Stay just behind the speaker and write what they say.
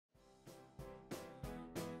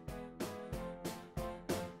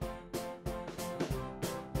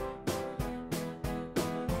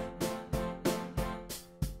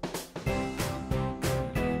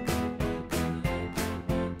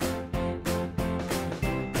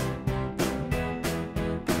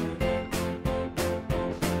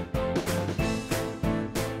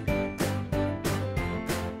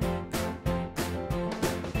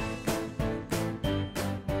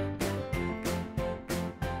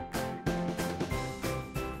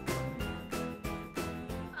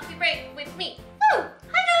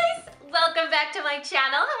my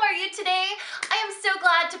channel. How are you today? I am so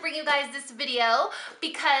glad to bring you guys this video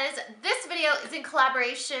because this video is in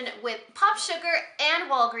collaboration with Pop Sugar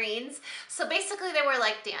and Walgreens. So basically they were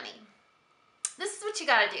like, Dani, this is what you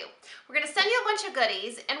gotta do. We're gonna send you a bunch of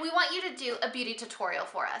goodies and we want you to do a beauty tutorial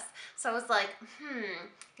for us. So I was like,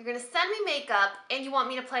 you're gonna send me makeup and you want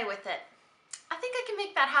me to play with it. I think I can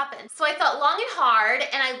make that happen. So I thought long and hard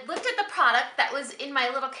and I looked at the product that was in my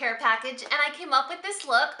little care package and I came up with this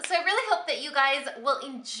look. So I really hope that you guys will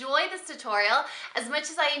enjoy this tutorial as much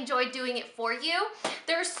as I enjoyed doing it for you.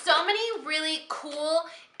 There are so many really cool,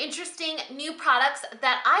 interesting new products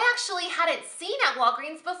that I actually hadn't seen at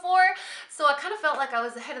Walgreens before, so I kind of felt like I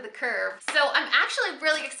was ahead of the curve. So I'm actually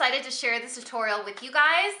really excited to share this tutorial with you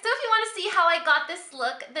guys. So if you want to see how I got this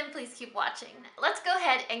look, then please keep watching. Let's go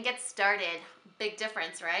ahead and get started. Big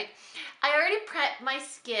difference, right? I already prepped my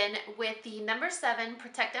skin with the No. 7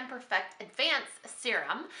 Protect and Perfect Advanced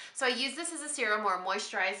Serum. So I use this as a serum or a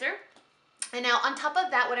moisturizer. And now on top of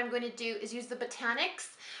that, what I'm going to do is use the Botanics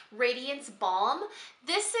Radiance Balm.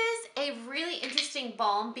 This is a really interesting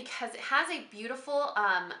balm because it has a beautiful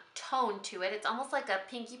tone to it. It's almost like a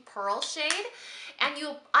pinky pearl shade. And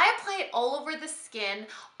I apply it all over the skin,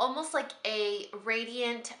 almost like a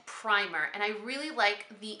radiant primer. And I really like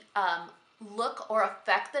the look or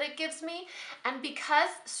effect that it gives me. And because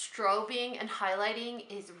strobing and highlighting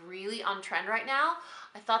is really on trend right now,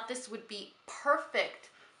 I thought this would be perfect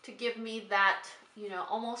to give me that, you know,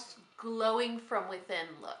 almost glowing from within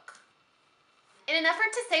look. In an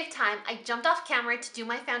effort to save time, I jumped off camera to do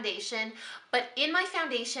my foundation, but in my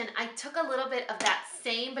foundation, I took a little bit of that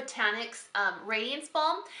same Botanics Radiance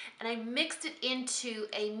Balm and I mixed it into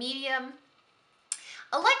a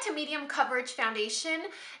light to medium coverage foundation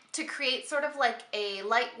to create sort of like a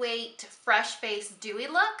lightweight, fresh face, dewy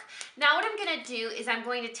look. Now what I'm gonna do is I'm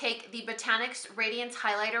going to take the Botanics Radiance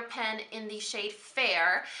Highlighter Pen in the shade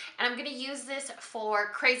Fair, and I'm gonna use this for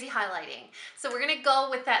crazy highlighting. So we're gonna go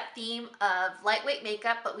with that theme of lightweight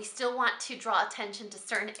makeup, but we still want to draw attention to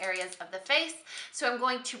certain areas of the face. So I'm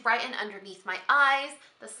going to brighten underneath my eyes,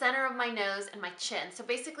 the center of my nose, and my chin. So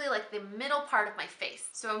basically like the middle part of my face.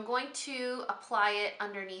 So I'm going to apply it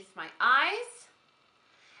underneath my eyes.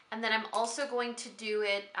 And then I'm also going to do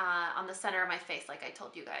it on the center of my face like I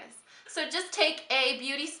told you guys. So just take a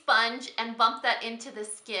beauty sponge and bump that into the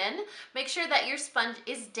skin. Make sure that your sponge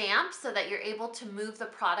is damp so that you're able to move the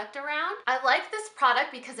product around. I like this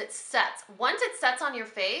product because it sets. Once it sets on your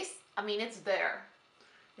face, I mean, it's there.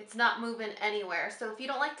 It's not moving anywhere. So if you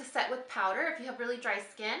don't like to set with powder, if you have really dry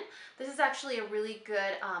skin, this is actually a really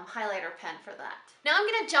good highlighter pen for that. Now I'm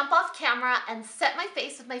gonna jump off camera and set my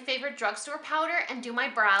face with my favorite drugstore powder and do my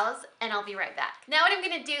brows, and I'll be right back. Now what I'm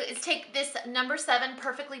gonna do is take this No. 7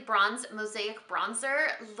 Perfectly Bronzed Mosaic Bronzer.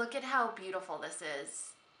 Look at how beautiful this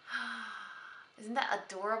is. Isn't that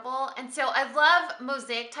adorable? And so I love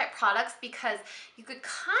Mosaic type products because you could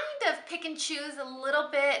kind of pick and choose a little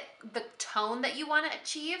bit the tone that you want to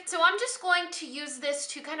achieve. So I'm just going to use this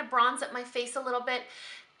to kind of bronze up my face a little bit,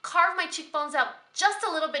 carve my cheekbones out just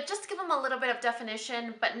a little bit, just to give them a little bit of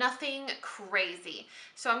definition, but nothing crazy.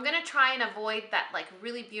 So I'm gonna try and avoid that like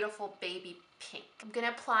really beautiful baby pink. I'm gonna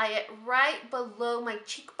apply it right below my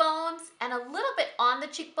cheekbones and a little bit on the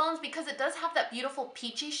cheekbones because it does have that beautiful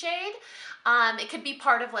peachy shade. It could be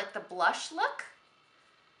part of like the blush look.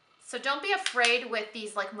 So don't be afraid with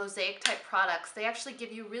these like Mosaic type products. They actually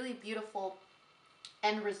give you really beautiful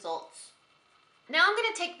end results. Now I'm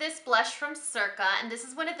gonna take this blush from Circa, and this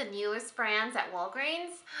is one of the newest brands at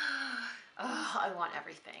Walgreens. Oh, I want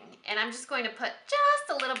everything. And I'm just going to put just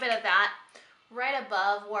a little bit of that right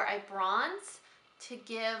above where I bronze to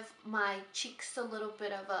give my cheeks a little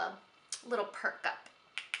bit of a little perk up.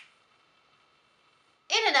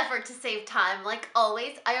 In an effort to save time, like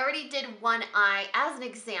always, I already did one eye as an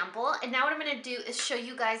example, and now what I'm gonna do is show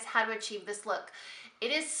you guys how to achieve this look.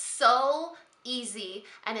 It is so easy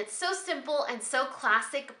and it's so simple and so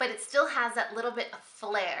classic, but it still has that little bit of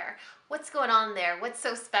flair. What's going on there? What's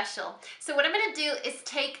so special? So what I'm gonna do is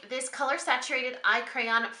take this color saturated eye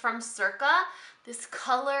crayon from Circa. This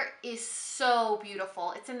color is so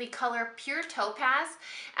beautiful. It's in the color Pure Topaz,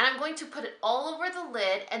 and I'm going to put it all over the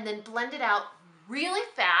lid and then blend it out really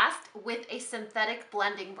fast with a synthetic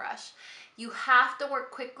blending brush. You have to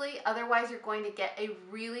work quickly, otherwise you're going to get a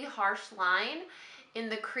really harsh line in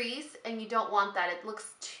the crease, and you don't want that. It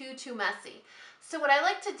looks too messy. So what I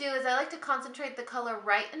like to do is I like to concentrate the color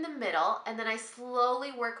right in the middle, and then I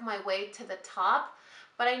slowly work my way to the top,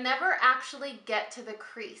 but I never actually get to the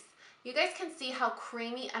crease. You guys can see how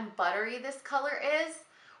creamy and buttery this color is,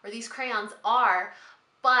 or these crayons are,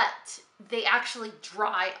 but they actually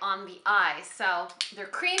dry on the eye. So they're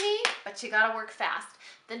creamy, but you gotta work fast.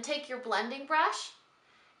 Then take your blending brush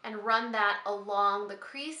and run that along the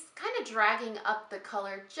crease, kind of dragging up the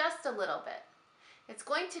color just a little bit. It's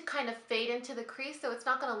going to kind of fade into the crease, so it's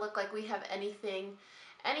not gonna look like we have any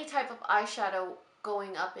type of eyeshadow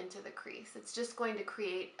going up into the crease. It's just going to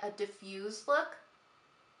create a diffused look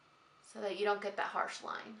so that you don't get that harsh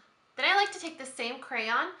line. Then I like to take the same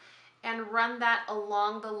crayon and run that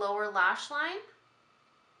along the lower lash line.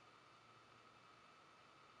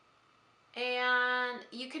 And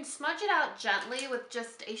you can smudge it out gently with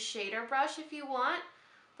just a shader brush if you want,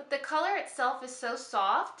 but the color itself is so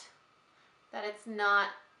soft that it's not,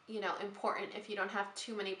 you know, important if you don't have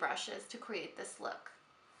too many brushes to create this look.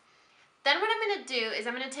 Then what I'm gonna do is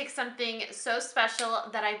I'm gonna take something so special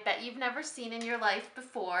that I bet you've never seen in your life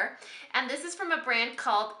before. And this is from a brand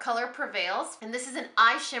called Prevails. And this is an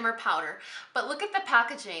eye shimmer powder. But look at the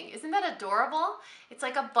packaging. Isn't that adorable? It's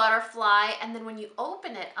like a butterfly. And then when you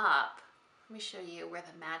open it up, let me show you where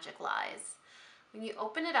the magic lies. When you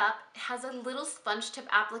open it up, it has a little sponge tip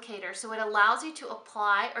applicator, so it allows you to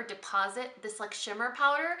apply or deposit this like shimmer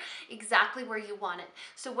powder exactly where you want it.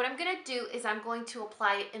 So what I'm gonna do is I'm going to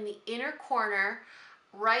apply it in the inner corner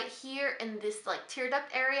right here in this like tear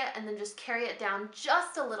duct area, and then just carry it down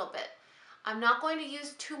just a little bit. I'm not going to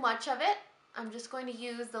use too much of it. I'm just going to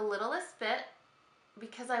use the littlest bit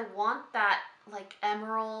because I want that like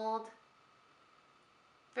emerald,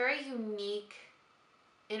 very unique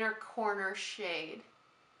inner corner shade.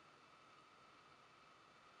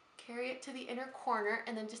 Carry it to the inner corner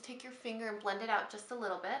and then just take your finger and blend it out just a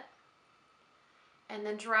little bit. And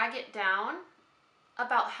then drag it down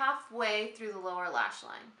about halfway through the lower lash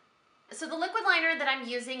line. So the liquid liner that I'm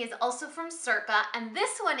using is also from Circa, and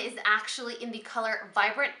this one is actually in the color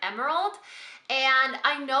Vibrant Emerald. And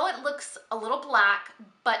I know it looks a little black,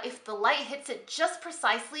 but if the light hits it just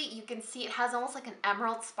precisely, you can see it has almost like an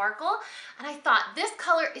emerald sparkle. And I thought this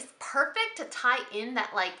color is perfect to tie in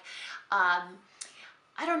that like, I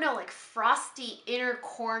don't know, like frosty inner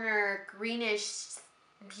corner, greenish,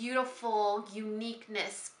 beautiful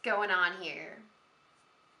uniqueness going on here.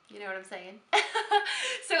 You know what I'm saying?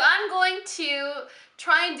 So I'm going to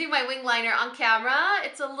try and do my wing liner on camera.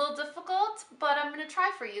 It's a little difficult, but I'm gonna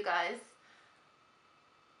try for you guys.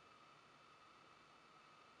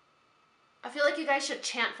 I feel like you guys should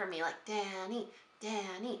chant for me, like, Dani,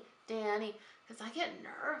 Dani, Dani, because I get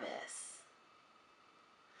nervous.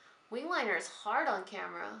 Wing liner is hard on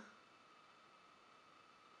camera.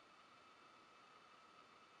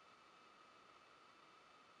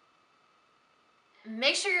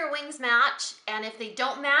 Make sure your wings match, and if they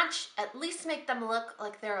don't match, at least make them look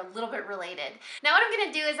like they're a little bit related. Now what I'm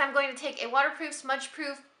gonna do is I'm going to take a waterproof,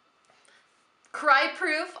 smudge-proof,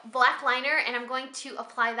 cry-proof black liner, and I'm going to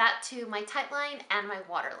apply that to my tight line and my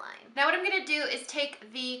waterline. Now what I'm gonna do is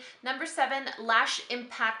take the No. 7 Lash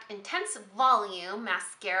Impact Intense Volume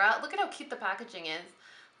Mascara. Look at how cute the packaging is.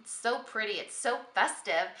 It's so pretty, it's so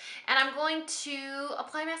festive. And I'm going to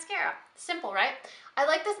apply mascara. Simple, right? I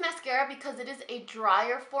like this mascara because it is a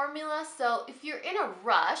drier formula, so if you're in a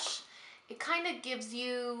rush, it kind of gives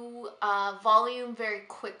you volume very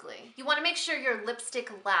quickly. You want to make sure your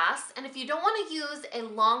lipstick lasts, and if you don't want to use a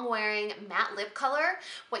long-wearing matte lip color,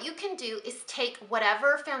 what you can do is take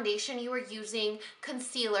whatever foundation you are using,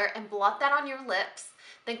 concealer, and blot that on your lips,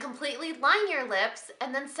 then completely line your lips,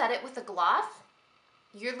 and then set it with a gloss.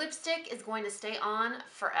 Your lipstick is going to stay on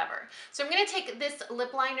forever. So I'm going to take this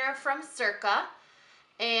lip liner from Circa,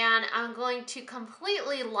 and I'm going to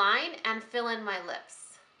completely line and fill in my lips.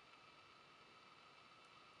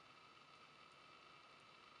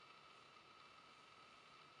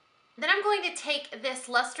 Then I'm going to take this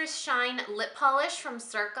Lustrous Shine lip polish from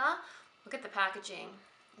Circa. Look at the packaging.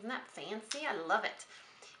 Isn't that fancy? I love it.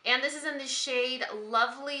 And this is in the shade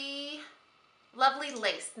Lovely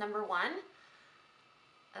Lace, No. 1.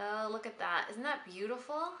 Oh, look at that. Isn't that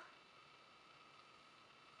beautiful?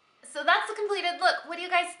 So that's the completed look. What do you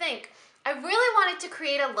guys think? I really wanted to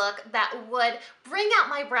create a look that would bring out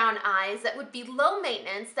my brown eyes, that would be low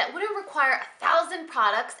maintenance, that wouldn't require 1,000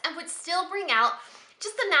 products, and would still bring out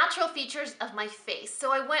just the natural features of my face.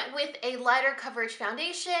 So I went with a lighter coverage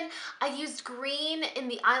foundation. I used green in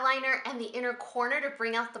the eyeliner and the inner corner to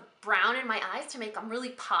bring out the brown in my eyes to make them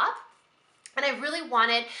really pop. And I really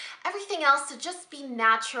wanted everything else to just be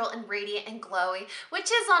natural and radiant and glowy,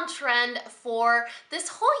 which is on trend for this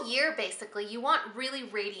whole year, basically. You want really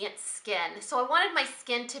radiant skin. So I wanted my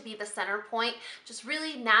skin to be the center point, just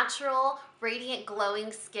really natural, radiant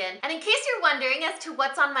glowing skin. And in case you're wondering as to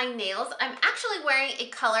what's on my nails, I'm actually wearing a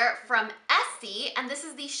color from Essie, and this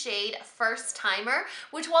is the shade First Timer,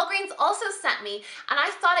 which Walgreens also sent me, and I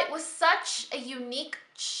thought it was such a unique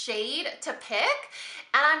shade to pick,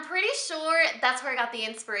 and I'm pretty sure that's where I got the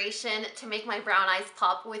inspiration to make my brown eyes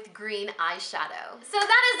pop with green eyeshadow. So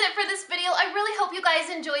that is it for this video. I really hope you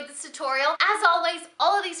guys enjoyed this tutorial. As always,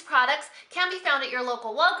 all of these products can be found at your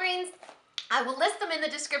local Walgreens. I will list them in the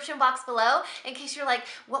description box below in case you're like,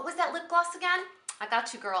 what was that lip gloss again? I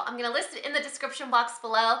got you, girl. I'm gonna list it in the description box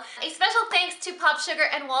below. A special thanks to Pop Sugar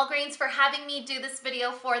and Walgreens for having me do this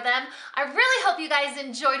video for them. I really hope you guys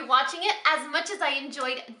enjoyed watching it as much as I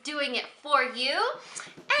enjoyed doing it for you.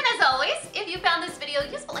 And as always, if you found this video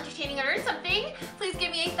useful, entertaining, or learned something, please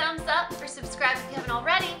give me a thumbs